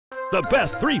The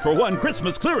best 3-for-1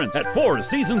 Christmas clearance at 4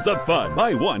 Seasons of Fun.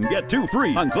 Buy one, get two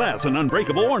free on glass and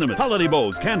unbreakable ornaments, holiday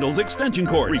bows, candles, extension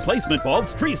cords, replacement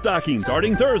bulbs, tree stockings.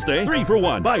 Starting Thursday,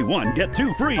 3-for-1. Buy one, get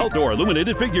two free. Outdoor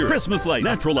illuminated figures, Christmas lights,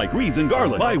 natural light wreaths and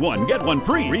garland. Buy one, get one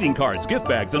free. Reading cards, gift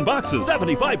bags, and boxes.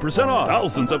 75% off.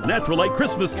 Thousands of natural light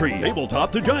Christmas trees,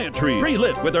 tabletop to giant trees,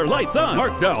 pre-lit with their lights on.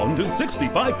 Marked down to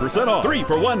 65% off.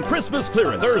 3-for-1 Christmas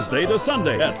clearance. Thursday to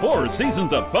Sunday at 4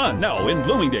 Seasons of Fun. Now in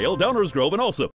Bloomingdale, Downers Grove, and also